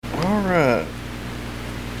All right.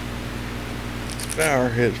 Bow our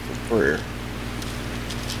heads for prayer.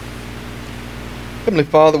 Heavenly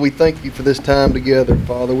Father, we thank you for this time together,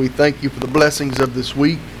 Father. We thank you for the blessings of this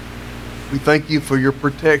week. We thank you for your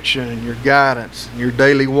protection and your guidance and your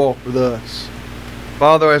daily walk with us.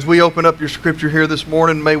 Father, as we open up your scripture here this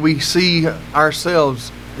morning, may we see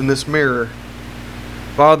ourselves in this mirror.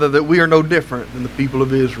 Father, that we are no different than the people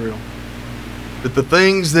of Israel. That the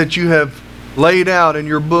things that you have laid out in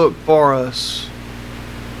your book for us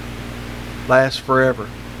last forever.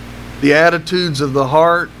 The attitudes of the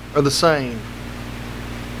heart are the same.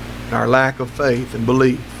 And our lack of faith and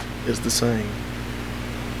belief is the same.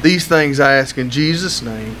 These things I ask in Jesus'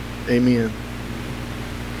 name. Amen.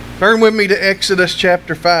 Turn with me to Exodus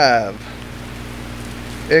chapter 5.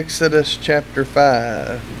 Exodus chapter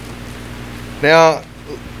 5. Now,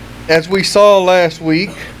 as we saw last week,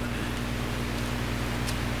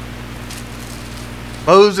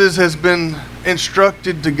 Moses has been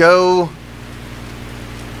instructed to go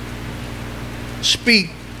speak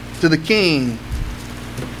to the king.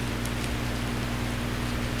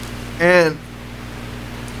 And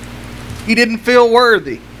he didn't feel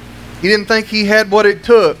worthy. He didn't think he had what it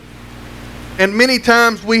took. And many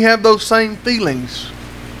times we have those same feelings.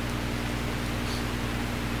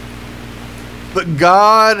 But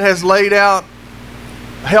God has laid out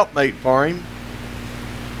a helpmate for him.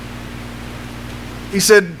 He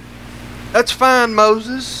said, "That's fine,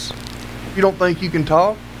 Moses. You don't think you can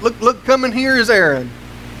talk? Look, coming here is Aaron,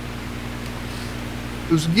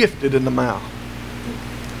 who's gifted in the mouth."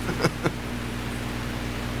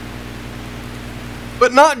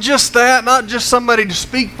 But not just that, not just somebody to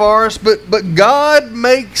speak for us, but God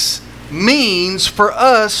makes means for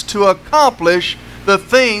us to accomplish the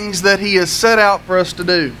things that He has set out for us to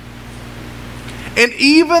do. And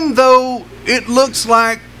even though it looks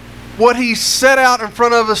like what He set out in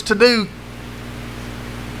front of us to do,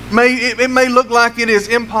 it may look like it is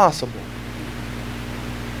impossible.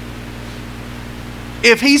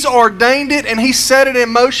 If He's ordained it and He's set it in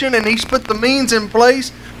motion and He's put the means in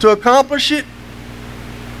place to accomplish it,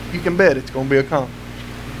 you can bet it's going to be accomplished.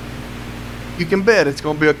 You can bet it's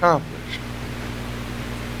going to be accomplished.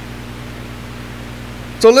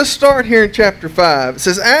 So let's start here in chapter 5. It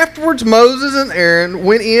says, "Afterwards Moses and Aaron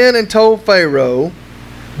went in and told Pharaoh,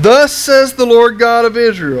 'Thus says the Lord God of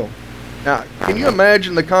Israel.'" Now, can you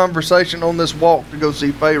imagine the conversation on this walk to go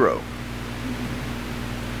see Pharaoh?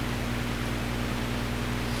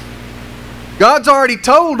 God's already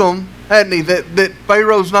told them, hadn't He, that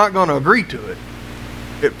Pharaoh's not going to agree to it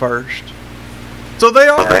at first. So they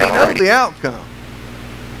already know the outcome.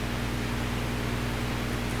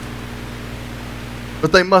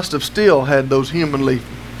 But they must have still had those humanly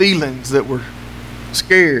feelings that were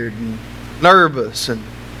scared and nervous. And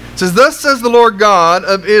it says, "Thus says the Lord God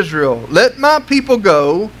of Israel, let my people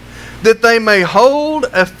go, that they may hold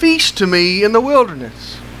a feast to me in the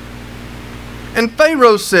wilderness." And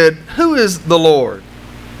Pharaoh said, "Who is the Lord,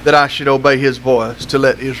 that I should obey His voice to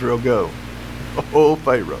let Israel go?" Oh,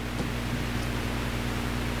 Pharaoh.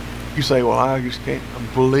 You say, "Well, I just can't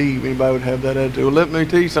believe anybody would have that attitude." Well, let me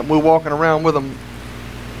tell you something. We're walking around with them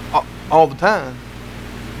all the time.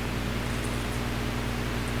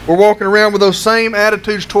 We're walking around with those same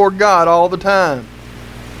attitudes toward God all the time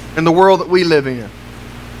in the world that we live in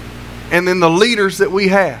and in the leaders that we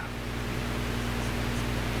have.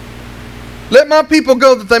 "Let my people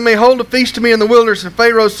go, that they may hold a feast to me in the wilderness." And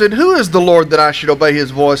Pharaoh said, "Who is the Lord, that I should obey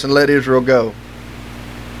His voice and let Israel go?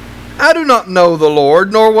 I do not know the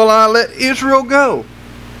Lord, nor will I let Israel go."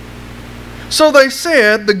 So they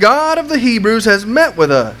said, "The God of the Hebrews has met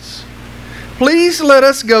with us. Please let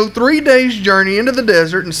us go 3 days' journey into the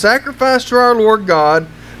desert and sacrifice to our Lord God,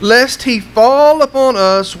 lest He fall upon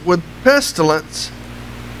us with pestilence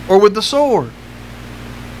or with the sword."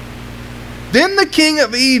 Then the king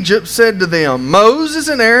of Egypt said to them, "Moses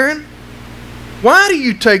and Aaron, why do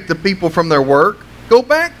you take the people from their work? Go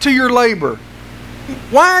back to your labor.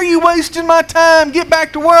 Why are you wasting my time? Get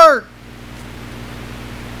back to work.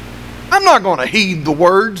 I'm not going to heed the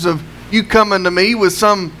words of you coming to me with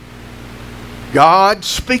some God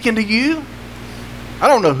speaking to you. I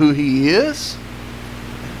don't know who He is."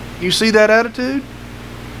 You see that attitude?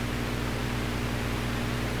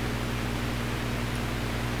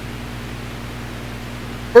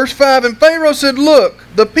 Verse 5, "And Pharaoh said, 'Look,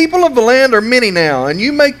 the people of the land are many now, and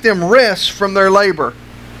you make them rest from their labor.'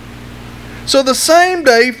 So the same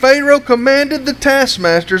day Pharaoh commanded the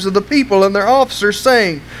taskmasters of the people and their officers,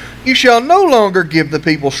 saying, 'You shall no longer give the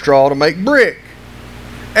people straw to make brick,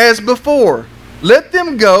 as before. Let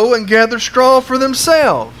them go and gather straw for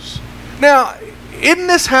themselves.'" Now, isn't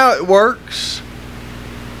this how it works?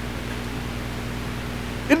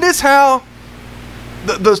 Isn't this how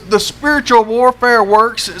the spiritual warfare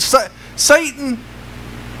works? Satan,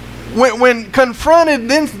 when confronted,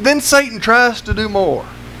 then Satan tries to do more,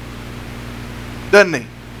 doesn't he?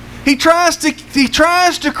 He tries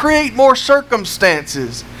to create more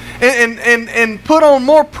circumstances and put on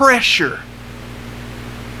more pressure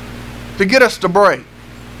to get us to break.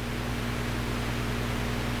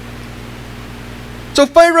 So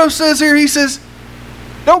Pharaoh says here, he says,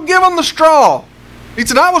 don't give them the straw. He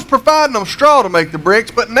said, I was providing them straw to make the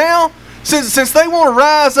bricks, but now, since they want to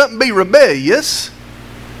rise up and be rebellious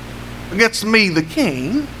against me, the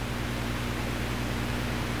king,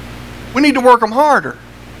 we need to work them harder.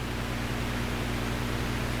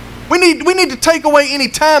 We need to take away any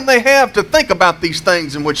time they have to think about these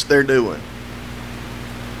things in which they're doing.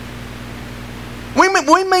 We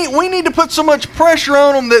need to put so much pressure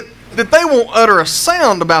on them that they won't utter a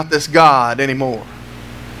sound about this God anymore.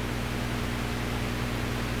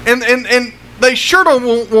 And they sure don't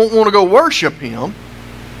want to go worship Him.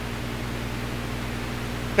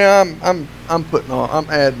 Now I'm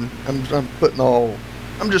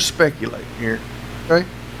just speculating here. Okay?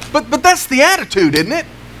 But that's the attitude, isn't it?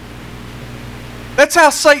 That's how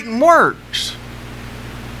Satan works.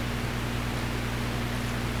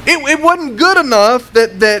 It wasn't good enough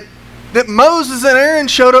that Moses and Aaron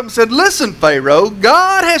showed up and said, listen, Pharaoh,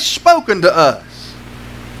 God has spoken to us.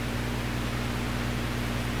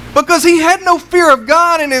 Because he had no fear of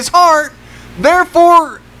God in his heart,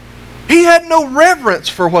 therefore he had no reverence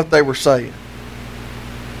for what they were saying.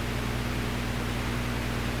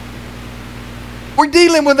 We're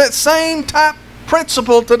dealing with that same type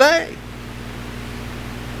principle today.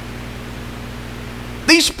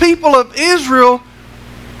 These people of Israel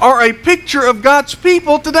are a picture of God's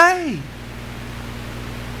people today.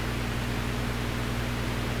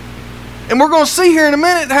 And we're going to see here in a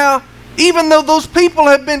minute how even though those people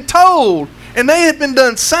have been told and they had been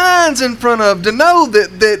done signs in front of to know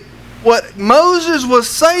that what Moses was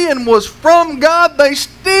saying was from God, they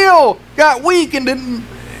still got weak and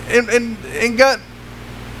got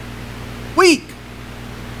weak.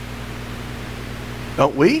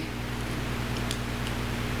 Don't we?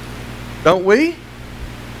 Don't we?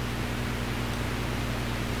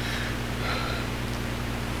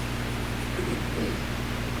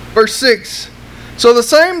 Verse 6. So the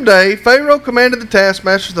same day Pharaoh commanded the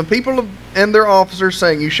taskmasters, the people and their officers,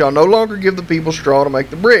 saying, you shall no longer give the people straw to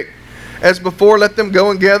make the brick. As before, let them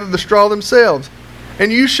go and gather the straw themselves.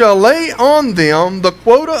 And you shall lay on them the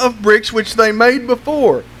quota of bricks which they made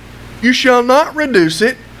before. You shall not reduce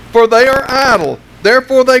it, for they are idle.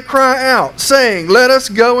 Therefore they cry out, saying, let us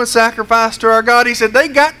go and sacrifice to our God. He said, they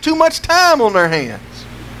got too much time on their hands.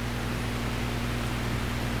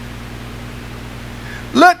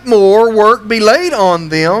 Let more work be laid on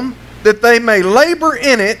them, that they may labor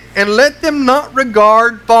in it, and let them not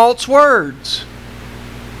regard false words.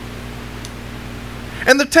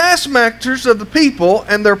 And the taskmasters of the people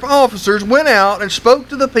and their officers went out and spoke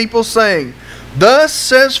to the people, saying, thus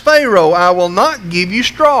says Pharaoh, I will not give you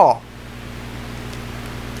straw.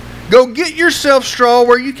 Go get yourself straw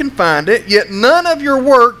where you can find it, yet none of your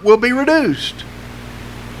work will be reduced.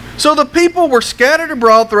 So the people were scattered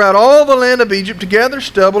abroad throughout all the land of Egypt to gather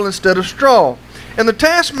stubble instead of straw. And the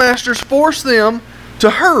taskmasters forced them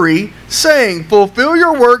to hurry, saying, fulfill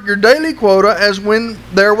your work, your daily quota, as when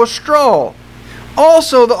there was straw.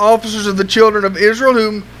 Also the officers of the children of Israel,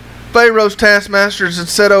 whom Pharaoh's taskmasters had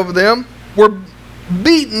set over them, were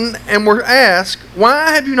beaten and were asked,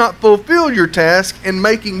 why have you not fulfilled your task in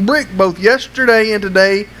making brick both yesterday and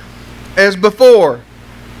today as before?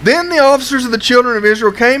 Then the officers of the children of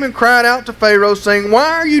Israel came and cried out to Pharaoh, saying, why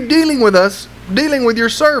are you dealing with your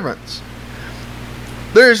servants?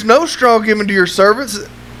 There is no straw given to your servants,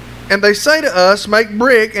 and they say to us, make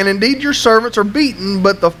brick, and indeed your servants are beaten,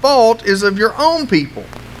 but the fault is of your own people.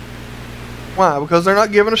 Why? Because they're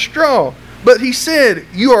not given a straw. But he said,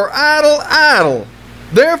 you are idle.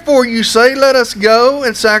 Therefore you say, let us go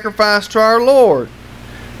and sacrifice to our Lord.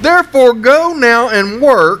 Therefore go now and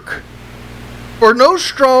work, for no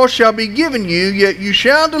straw shall be given you, yet you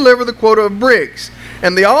shall deliver the quota of bricks.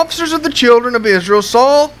 And the officers of the children of Israel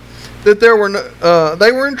saw that they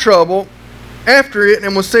were in trouble after it,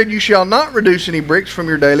 and was said, you shall not reduce any bricks from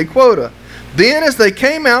your daily quota. Then as they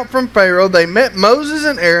came out from Pharaoh, they met Moses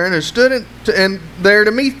and Aaron, who stood there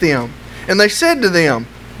to meet them. And they said to them,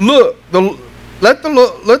 look, let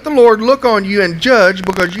the Lord look on you and judge,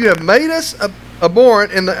 because you have made us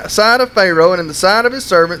abhorrent in the sight of Pharaoh and in the sight of his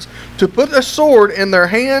servants, to put a sword in their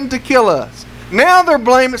hand to kill us. Now they're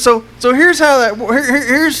blaming. So here's how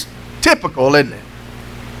here's typical, isn't it?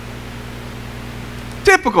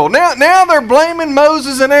 Typical. Now they're blaming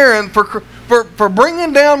Moses and Aaron for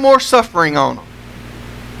bringing down more suffering on them.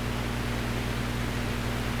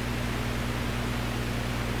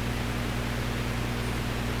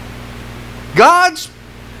 God's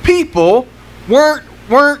people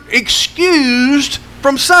weren't excused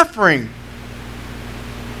from suffering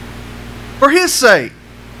for His sake.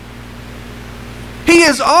 He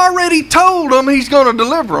has already told them He's going to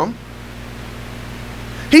deliver them.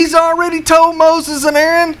 He's already told Moses and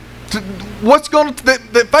Aaron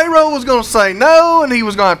that Pharaoh was going to say no, and he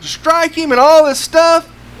was going to have to strike him and all this stuff.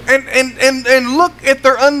 And look at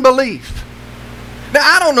their unbelief. Now,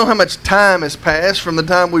 I don't know how much time has passed from the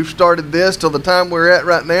time we've started this till the time we're at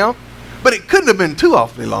right now, but it couldn't have been too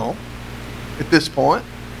awfully long at this point.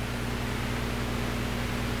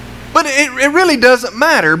 But it really doesn't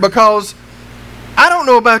matter, because I don't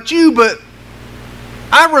know about you, but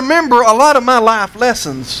I remember a lot of my life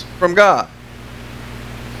lessons from God.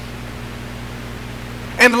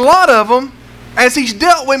 And a lot of them, as He's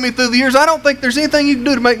dealt with me through the years, I don't think there's anything you can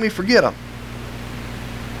do to make me forget them.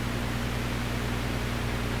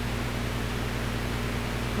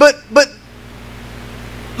 But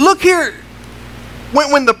look here,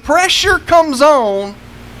 when the pressure comes on,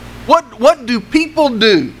 what do people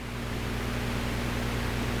do?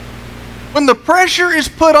 When the pressure is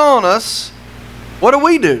put on us, what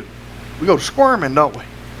do? We go squirming, don't we?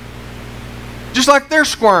 Just like they're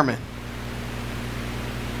squirming.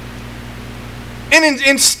 And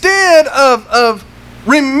instead of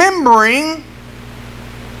remembering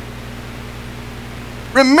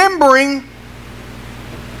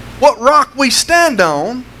what rock we stand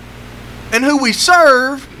on and who we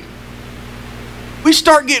serve, we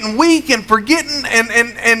start getting weak and forgetting,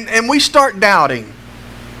 and we start doubting.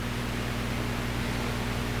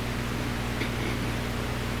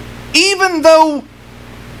 Even though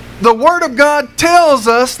the Word of God tells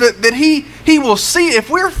us that He will see,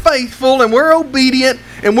 if we're faithful and we're obedient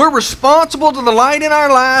and we're responsible to the light in our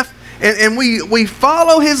life, and we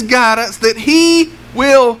follow His guidance, that He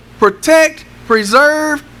will protect,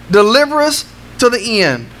 preserve, deliver us to the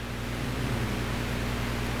end.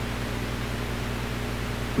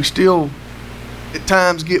 We still at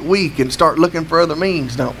times get weak and start looking for other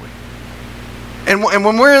means, don't we? And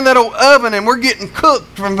when we're in that old oven and we're getting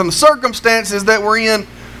cooked from the circumstances that we're in,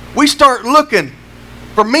 we start looking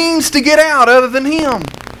for means to get out other than Him.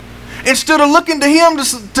 Instead of looking to Him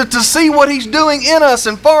to see what He's doing in us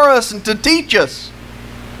and for us and to teach us.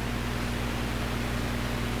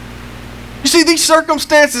 You see, these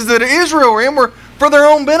circumstances that Israel were in were for their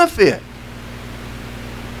own benefit.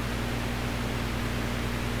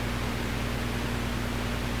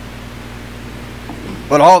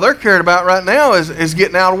 But all they're cared about right now is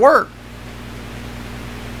getting out of work.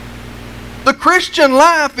 The Christian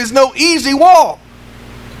life is no easy walk.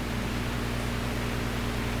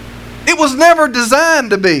 It was never designed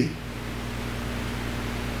to be.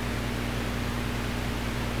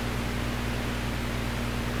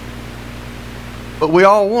 But we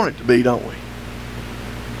all want it to be, don't we?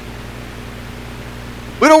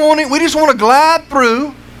 We don't want it. We just want to glide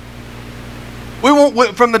through.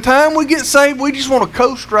 From the time we get saved, we just want to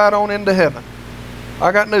coast right on into heaven.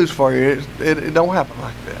 I got news for you. It don't happen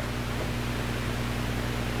like that.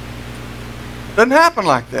 Doesn't happen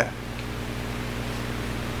like that.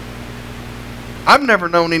 I've never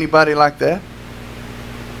known anybody like that.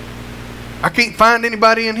 I can't find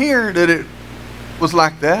anybody in here that it was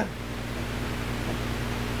like that.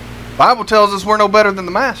 The Bible tells us we're no better than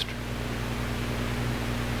the Master.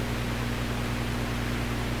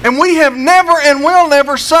 And we have never and will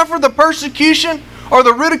never suffer the persecution or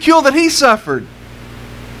the ridicule that He suffered.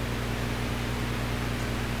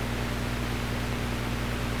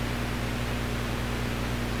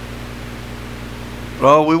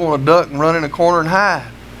 Oh, we want to duck and run in a corner and hide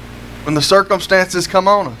when the circumstances come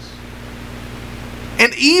on us.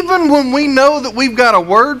 And even when we know that we've got a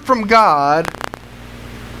word from God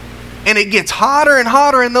and it gets hotter and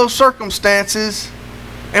hotter in those circumstances,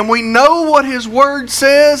 and we know what His Word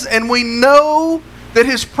says, and we know that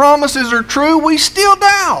His promises are true, we still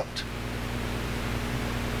doubt.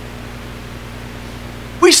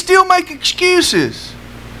 We still make excuses.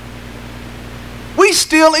 We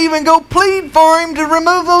still even go plead for Him to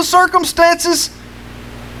remove those circumstances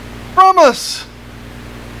from us.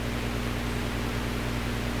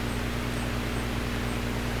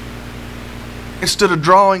 Instead of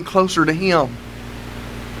drawing closer to Him.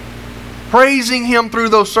 Praising Him through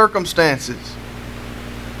those circumstances.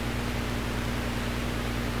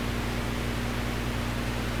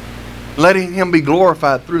 Letting Him be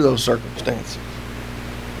glorified through those circumstances.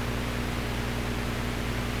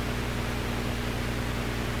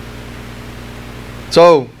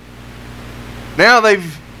 So now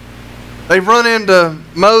they've run into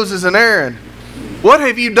Moses and Aaron. What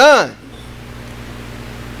have you done?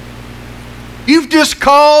 You've just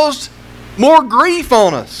caused more grief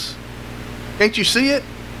on us. Can't you see it?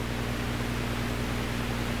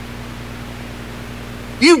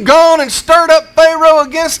 You've gone and stirred up Pharaoh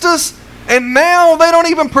against us, and now he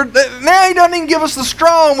doesn't even give us the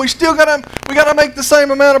straw, and we gotta make the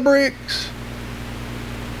same amount of bricks.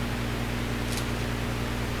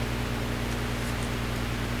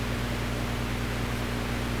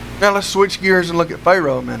 Now let's switch gears and look at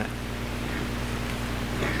Pharaoh a minute.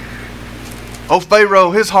 Oh,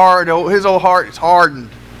 Pharaoh, his old heart is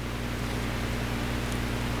hardened.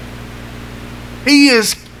 He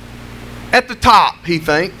is at the top, he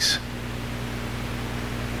thinks.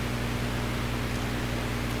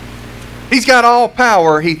 He's got all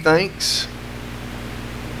power, he thinks.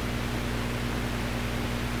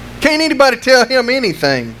 Can't anybody tell him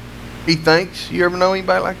anything, he thinks. You ever know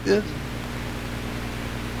anybody like this?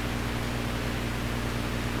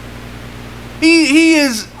 He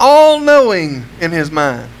is all-knowing in his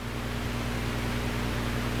mind.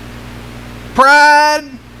 Pride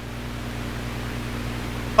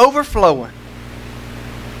overflowing.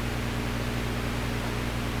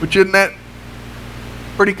 Which isn't that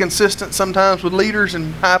pretty consistent sometimes with leaders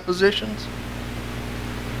in high positions?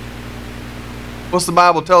 What's the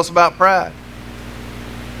Bible tell us about pride?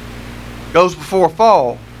 Goes before a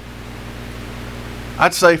fall.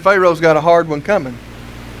 I'd say Pharaoh's got a hard one coming.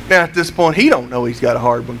 Now at this point he don't know he's got a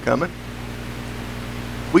hard one coming.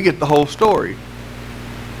 We get the whole story.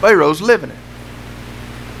 Pharaoh's living it.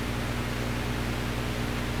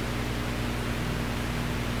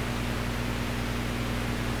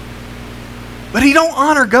 But he don't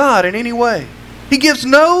honor God in any way. He gives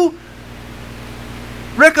no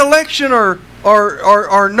recollection or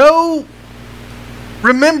no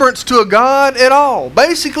remembrance to a God at all.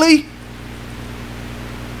 Basically,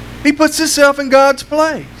 he puts himself in God's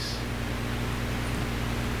place.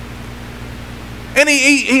 And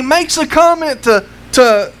he makes a comment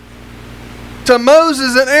to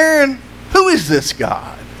Moses and Aaron, who is this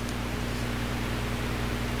God?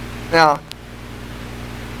 Now,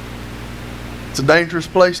 it's a dangerous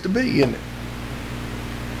place to be, isn't it?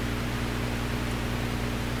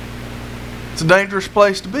 It's a dangerous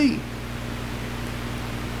place to be.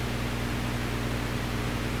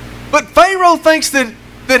 But Pharaoh thinks that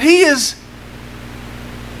he is,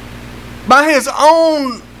 by his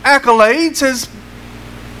own accolades, has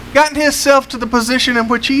gotten himself to the position in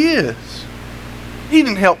which he is. He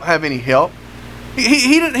didn't have any help.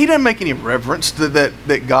 He didn't make any reverence to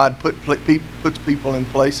that God puts people in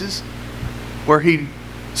places where he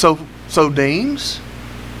so deems.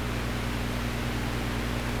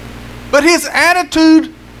 But his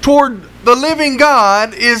attitude toward the living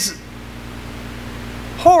God is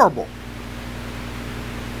horrible.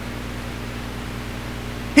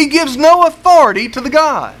 He gives no authority to the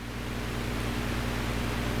God.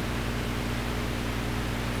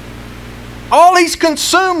 All he's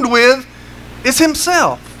consumed with is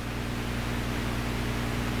himself.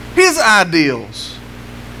 His ideals.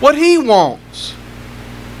 What he wants.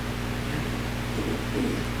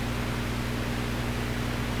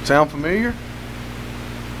 Sound familiar?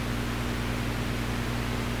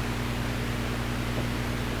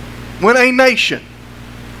 When a nation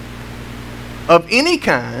of any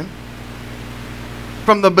kind,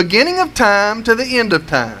 from the beginning of time to the end of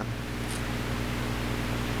time,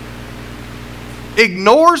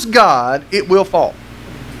 ignores God, it will fall.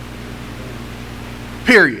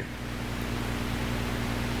 Period.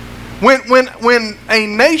 When a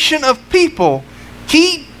nation of people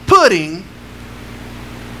keep putting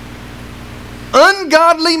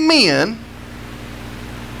ungodly men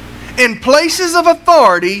in places of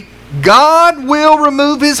authority, God will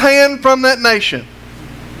remove his hand from that nation.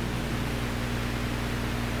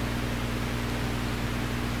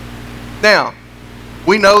 Now,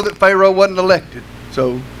 we know that Pharaoh wasn't elected,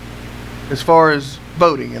 so as far as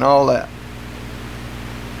voting and all that.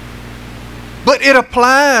 But it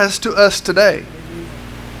applies to us today.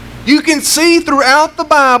 You can see throughout the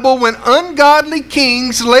Bible when ungodly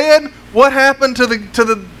kings led, what happened to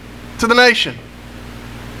the nation.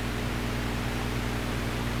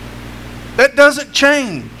 That doesn't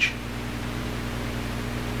change.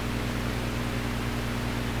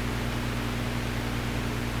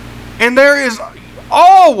 And there is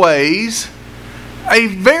always a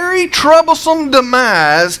very troublesome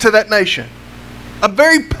demise to that nation. A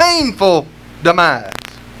very painful demise.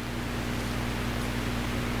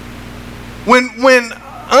 When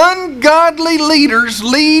ungodly leaders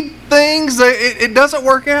lead things, it doesn't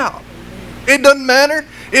work out. It doesn't matter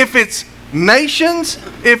if it's nations,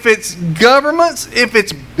 if it's governments, if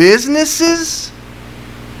it's businesses.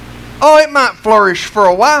 Oh, it might flourish for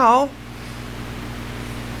a while.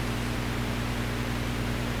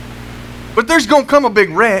 But there's going to come a big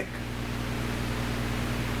wreck.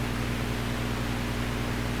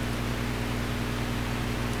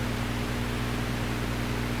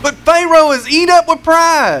 But Pharaoh is eat up with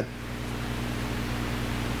pride.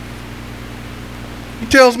 He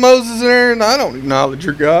tells Moses and Aaron, I don't acknowledge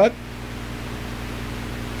your God.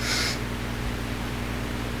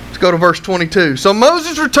 Let's go to verse 22. So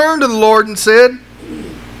Moses returned to the Lord and said,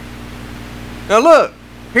 now look,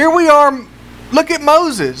 here we are. Look at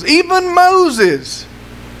Moses. Even Moses,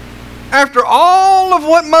 after all of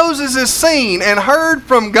what Moses has seen and heard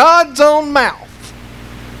from God's own mouth,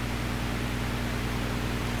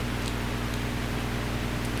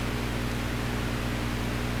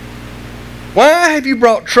 why have you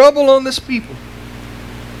brought trouble on this people?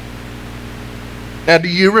 Now, do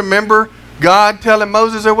you remember God telling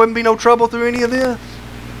Moses there wouldn't be no trouble through any of this?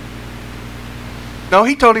 No,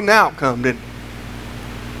 he told him the outcome, didn't he?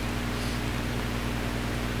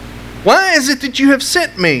 Why is it that you have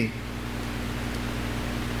sent me?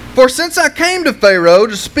 For since I came to Pharaoh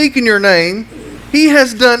to speak in your name, he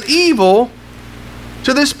has done evil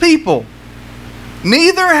to this people.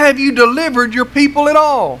 Neither have you delivered your people at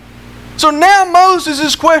all. So now Moses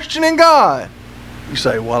is questioning God. You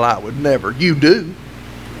say, well, I would never. You do.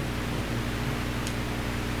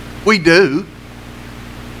 We do.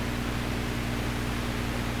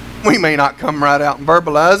 We may not come right out and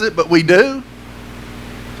verbalize it, but we do.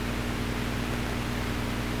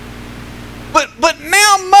 But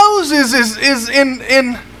now Moses is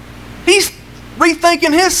in he's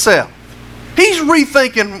rethinking himself. He's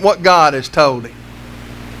rethinking what God has told him.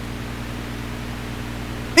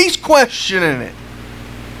 He's questioning it.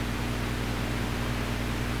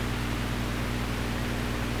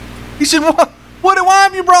 He said, why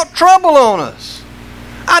have you brought trouble on us?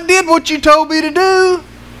 I did what you told me to do.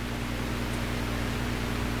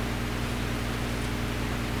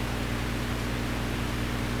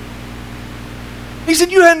 He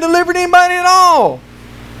said, you hadn't delivered anybody at all.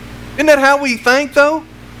 Isn't that how we think, though?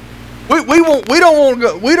 We want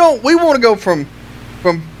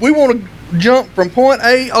to jump from point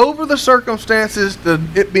A over the circumstances to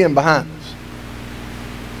it being behind us.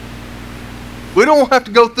 We don't have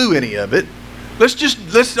to go through any of it.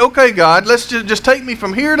 Okay, God, let's just take me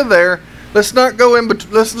from here to there. Let's not go in, but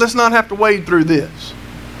let's not have to wade through this.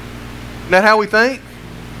 Isn't that how we think?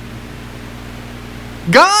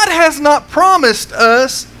 God has not promised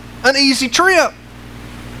us an easy trip,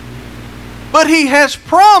 but He has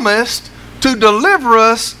promised to deliver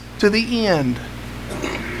us to the end.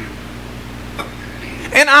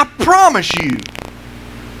 And I promise you,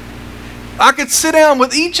 I could sit down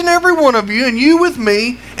with each and every one of you and you with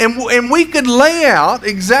me, and we could lay out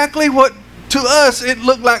exactly what to us it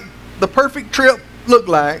looked like the perfect trip looked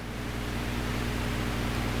like,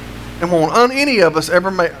 and won't any of us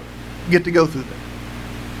ever get to go through that.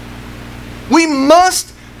 We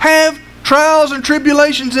must have trials and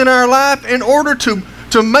tribulations in our life in order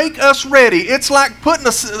to make us ready. It's like putting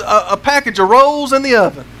a package of rolls in the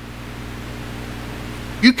oven.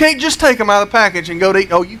 You can't just take them out of the package and go to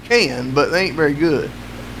eat. Oh, you can, but they ain't very good.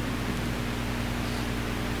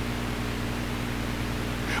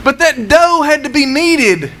 But that dough had to be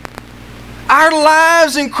kneaded. Our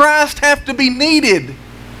lives in Christ have to be kneaded.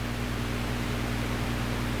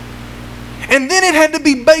 And then it had to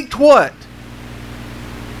be baked what?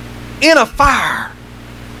 In a fire.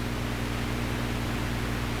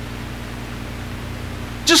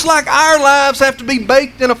 Just like our lives have to be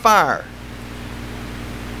baked in a fire.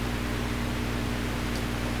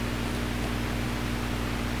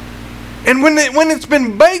 And when it's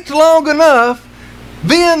been baked long enough,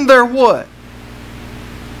 then they're what?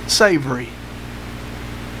 Savory.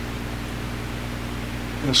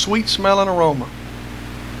 And a sweet smelling aroma.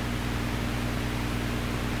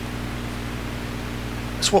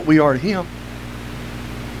 That's what we are to Him.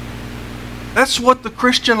 That's what the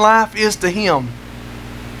Christian life is to Him.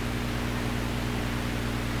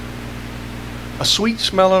 A sweet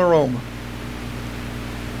smelling aroma.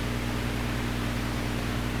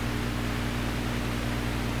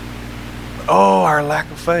 Oh, our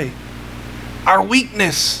lack of faith. Our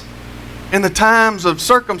weakness in the times of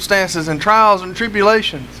circumstances and trials and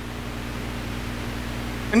tribulations.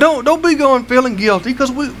 And don't be going feeling guilty,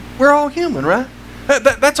 because we're all human, right?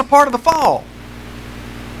 That's a part of the fall.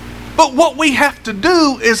 But what we have to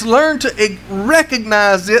do is learn to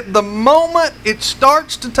recognize it the moment it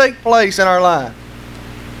starts to take place in our life.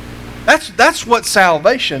 That's what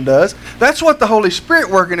salvation does. That's what the Holy Spirit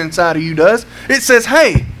working inside of you does. It says,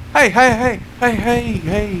 hey,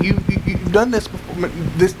 you've done this before.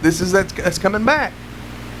 That's coming back.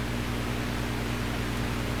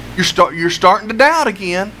 You're starting to doubt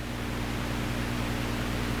again.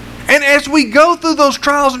 And as we go through those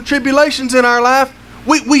trials and tribulations in our life,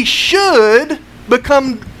 we should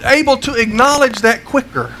become able to acknowledge that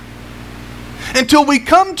quicker. Until we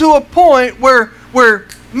come to a point where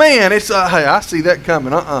man, it's hey, I see that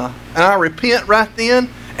coming. And I repent right then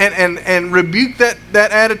and rebuke that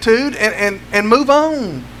attitude and move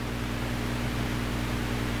on.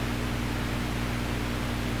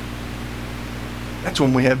 That's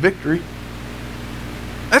when we have victory.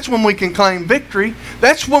 That's when we can claim victory.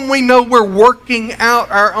 That's when we know we're working out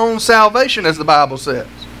our own salvation, as the Bible says.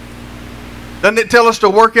 Doesn't it tell us to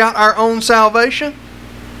work out our own salvation?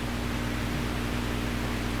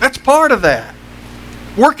 That's part of that.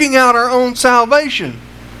 Working out our own salvation.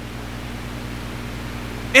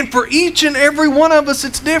 And for each and every one of us,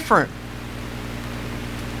 it's different.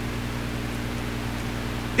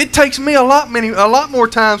 It takes me a lot more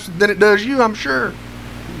times than it does you, I'm sure,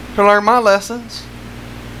 to learn my lessons.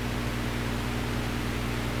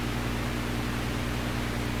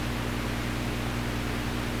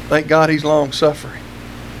 Thank God He's long-suffering.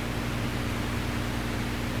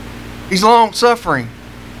 He's long-suffering.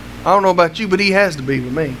 I don't know about you, but He has to be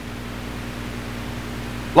with me.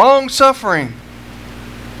 Long-suffering.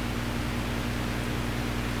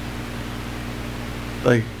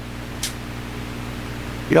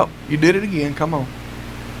 Yep, you did it again. Come on.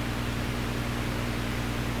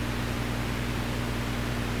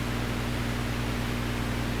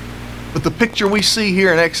 But the picture we see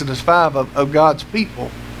here in Exodus 5 of God's people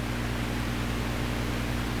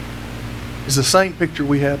is the same picture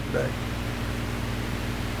we have today.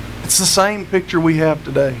 It's the same picture we have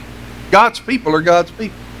today. God's people are God's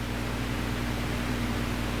people.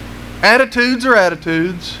 Attitudes are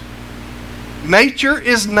attitudes. Nature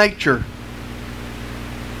is nature.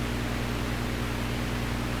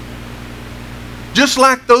 Just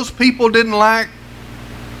like those people didn't like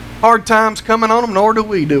hard times coming on them, nor do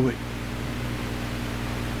we, do we?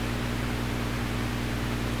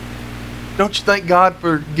 Don't you thank God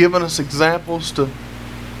for giving us examples to,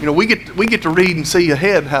 we get to read and see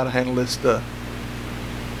ahead how to handle this stuff.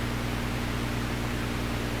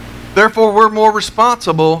 Therefore, we're more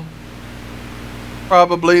responsible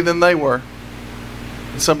probably than they were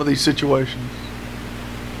in some of these situations.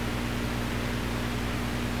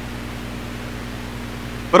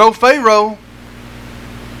 But Pharaoh,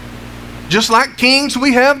 just like kings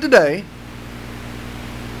we have today,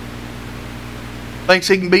 thinks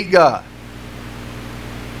he can beat God.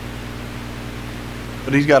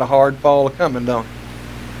 But he's got a hard fall a coming, don't he?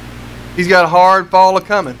 He's got a hard fall a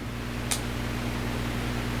coming.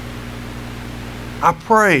 I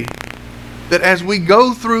pray that as we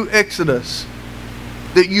go through Exodus,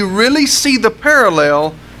 that you really see the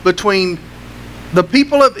parallel between the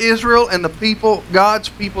people of Israel and the people, God's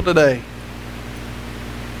people today.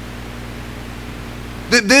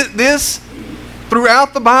 This,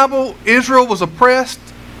 throughout the Bible, Israel was oppressed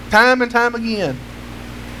time and time again.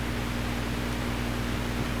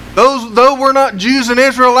 Though we're not Jews and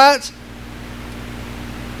Israelites,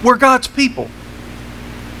 we're God's people.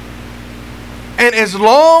 And as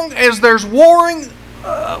long as there's warring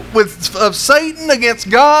of Satan against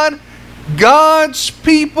God, God's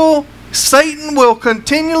people, Satan will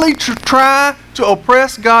continually try to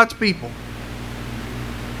oppress God's people.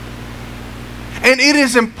 And it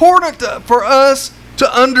is important for us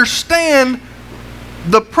to understand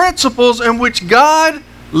the principles in which God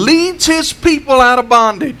leads His people out of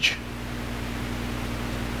bondage.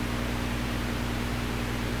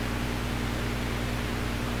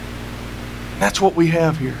 That's what we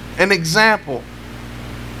have here. An example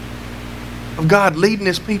of God leading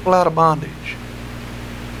His people out of bondage.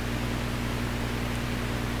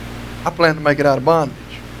 I plan to make it out of bondage.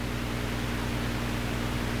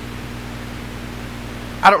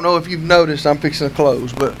 I don't know if you've noticed, I'm fixing to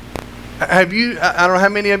close, but have you, I don't know how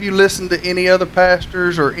many of you listened to any other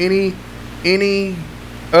pastors or any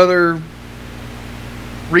other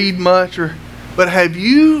read much, but have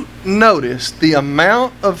you noticed the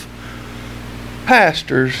amount of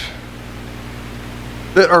pastors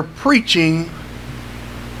that are preaching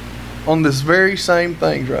on this very same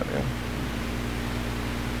things right now?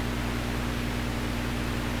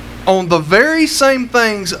 On the very same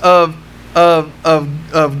things of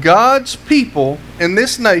God's people in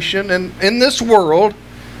this nation and in this world,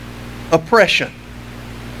 oppression,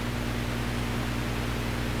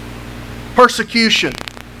 persecution,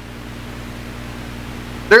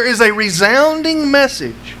 There is a resounding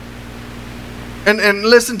message. And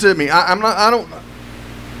listen to me. I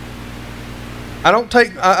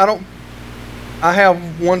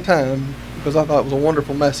have one time, because I thought it was a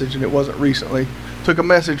wonderful message and it wasn't recently, took a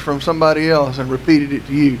message from somebody else and repeated it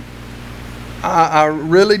to you. I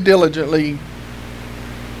really diligently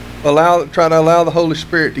try to allow the Holy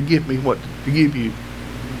Spirit to give me what to give you.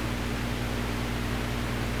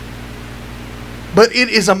 But it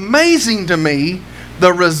is amazing to me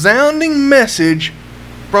the resounding message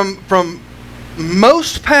from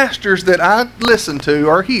most pastors that I listen to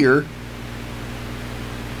or hear,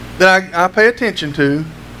 that I pay attention to,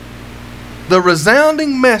 the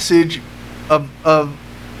resounding message of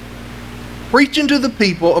preaching to the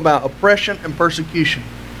people about oppression and persecution.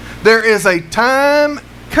 There is a time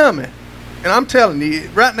coming, and I'm telling you,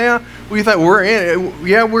 right now, we think we're in it.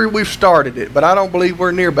 Yeah, we've started it, but I don't believe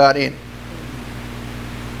we're near about in it.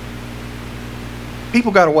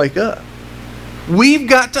 People got to wake up. We've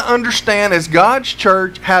got to understand as God's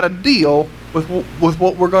church how to deal with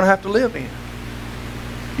what we're going to have to live in.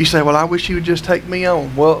 You say, well, I wish you would just take me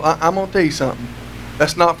on. Well, I'm going to tell you something.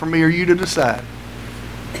 That's not for me or you to decide.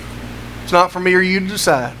 It's not for me or you to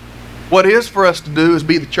decide. What is for us to do is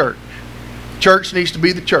be the church. Church needs to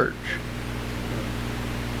be the church.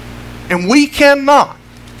 And we cannot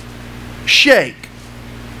shake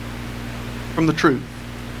from the truth.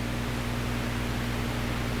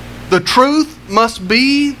 The truth must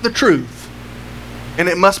be the truth, and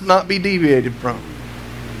it must not be deviated from.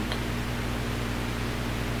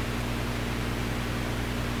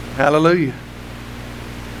 Hallelujah.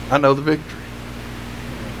 I know the victory.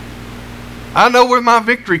 I know where my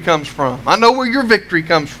victory comes from. I know where your victory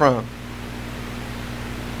comes from.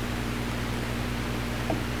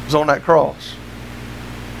 It was on that cross.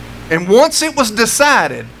 And once it was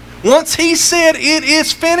decided, once He said it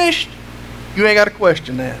is finished, you ain't got to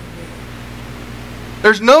question that.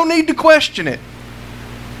 There's no need to question it.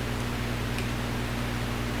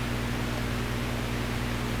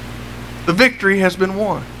 The victory has been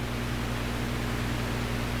won.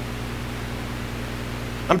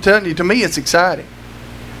 I'm telling you, to me it's exciting.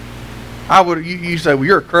 You say, well,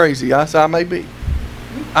 you're crazy. I say, I may be.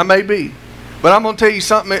 I may be. But I'm going to tell you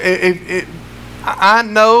something. I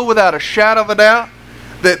know without a shadow of a doubt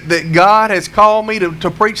that God has called me to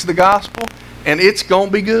preach the gospel, and it's going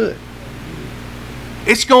to be good.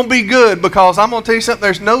 It's going to be good, because I'm going to tell you something.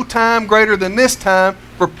 There's no time greater than this time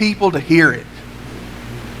for people to hear it.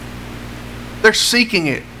 They're seeking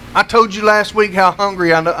it. I told you last week how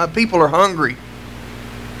hungry people are hungry.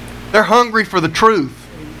 They're hungry for the truth.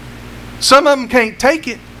 Some of them can't take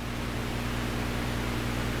it.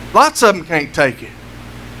 Lots of them can't take it.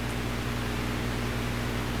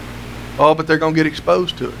 Oh, but they're going to get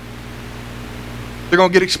exposed to it. They're going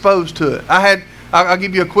to get exposed to it. I'll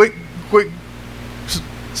give you a quick.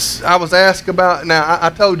 I was asked about. Now I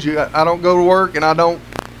told you I don't go to work and I don't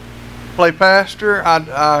play pastor.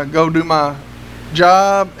 I go do my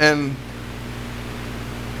job,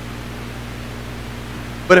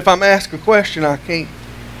 but if I'm asked a question, I can't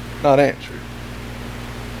not answer it.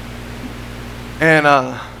 And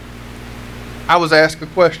I was asked a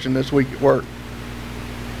question this week at work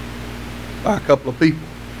by a couple of people.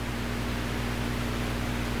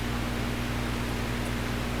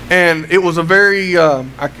 And it was a very, I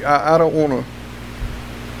don't want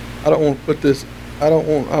to put this,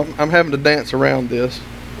 I'm having to dance around this,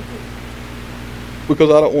 because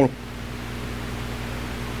I don't want to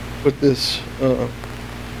put this, I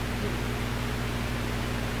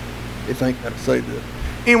think how to say this.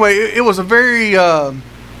 Anyway, it was a very,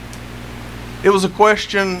 it was a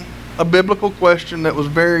question, a biblical question that was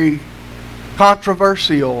very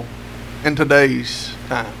controversial in today's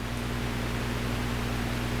time.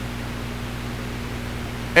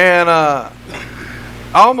 And I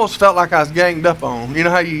almost felt like I was ganged up on. You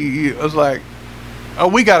know how I was like, oh,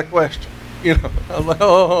 we got a question. You know, I was like,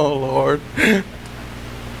 oh, Lord.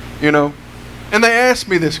 You know, and they asked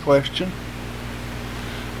me this question.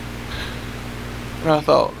 And I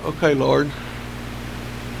thought, okay, Lord,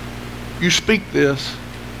 you speak this.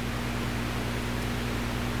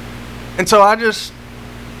 And so I just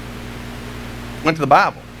went to the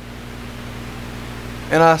Bible.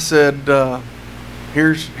 And I said,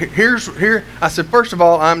 here. I said, first of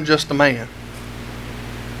all, I'm just a man.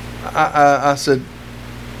 I said,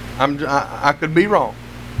 I could be wrong,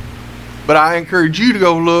 but I encourage you to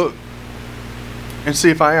go look and see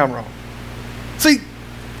if I am wrong. See,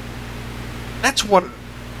 that's what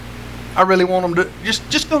I really want them to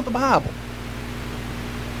just go to the Bible.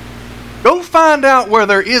 Go find out where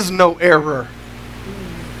there is no error.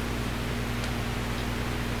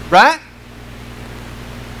 Right?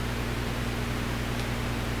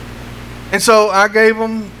 And so I gave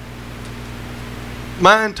them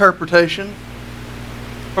my interpretation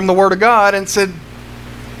from the Word of God and said,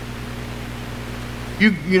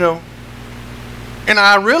 you know, and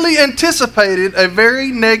I really anticipated a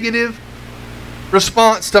very negative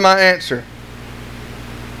response to my answer.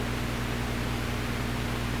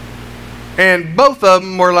 And both of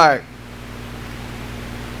them were like,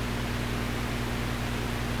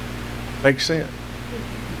 makes sense.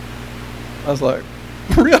 I was like,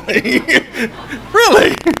 really?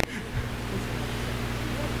 Really?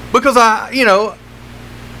 Because I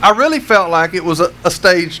really felt like it was a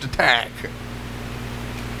staged attack.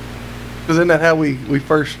 Because isn't that how we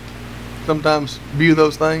first sometimes view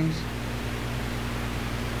those things?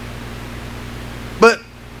 But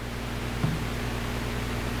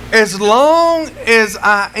as long as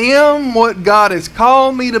I am what God has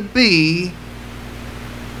called me to be,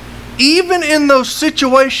 even in those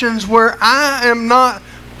situations where I am not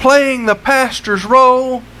playing the pastor's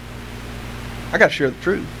role, I got to share the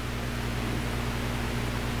truth.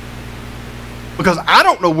 Because I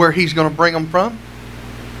don't know where He's going to bring them from.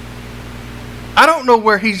 I don't know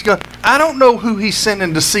where I don't know who He's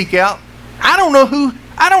sending to seek out. I don't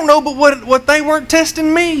know but what they weren't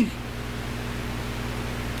testing me.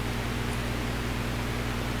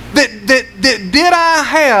 Did I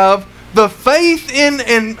have the faith in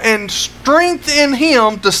and strength in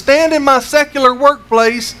Him to stand in my secular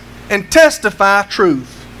workplace and testify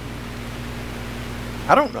truth?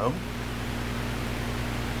 I don't know.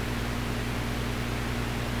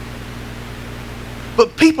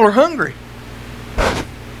 But people are hungry.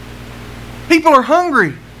 People are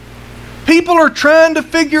hungry. People are trying to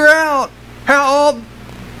figure out how all...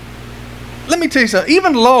 Let me tell you something.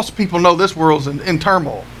 Even lost people know this world's in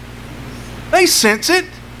turmoil. They sense it.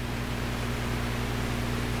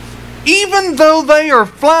 Even though they are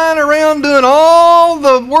flying around doing all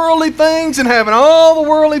the worldly things and having all the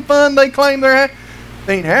worldly fun they claim they're happy,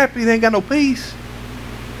 they ain't happy. They ain't got no peace.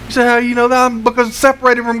 You say, how you know that? Because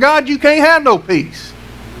separated from God, you can't have no peace.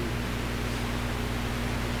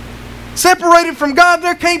 Separated from God,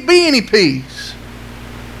 there can't be any peace.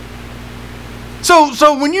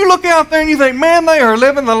 So when you look out there and you think, man, they are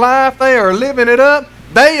living the life, they are living it up,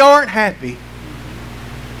 they aren't happy.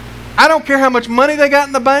 I don't care how much money they got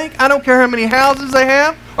in the bank. I don't care how many houses they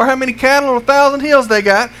have or how many cattle on 1,000 hills they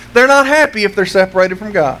got. They're not happy if they're separated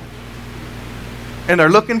from God. And they're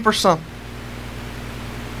looking for something.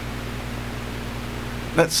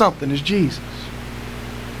 That something is Jesus.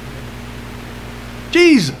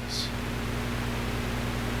 Jesus.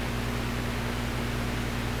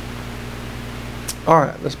 All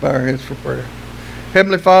right, let's bow our heads for prayer.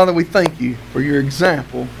 Heavenly Father, we thank You for Your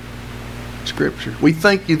example in Scripture. We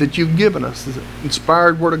thank You that You've given us the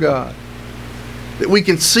inspired Word of God, that we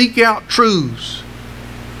can seek out truths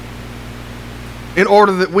in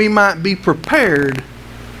order that we might be prepared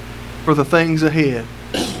for the things ahead.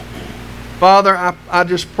 Father, I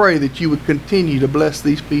just pray that You would continue to bless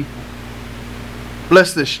these people.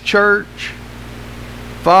 Bless this church.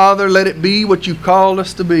 Father, let it be what You called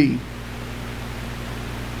us to be.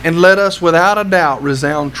 And let us, without a doubt,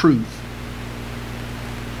 resound truth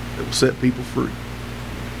that will set people free.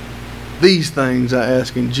 These things I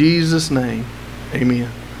ask in Jesus' name. Amen.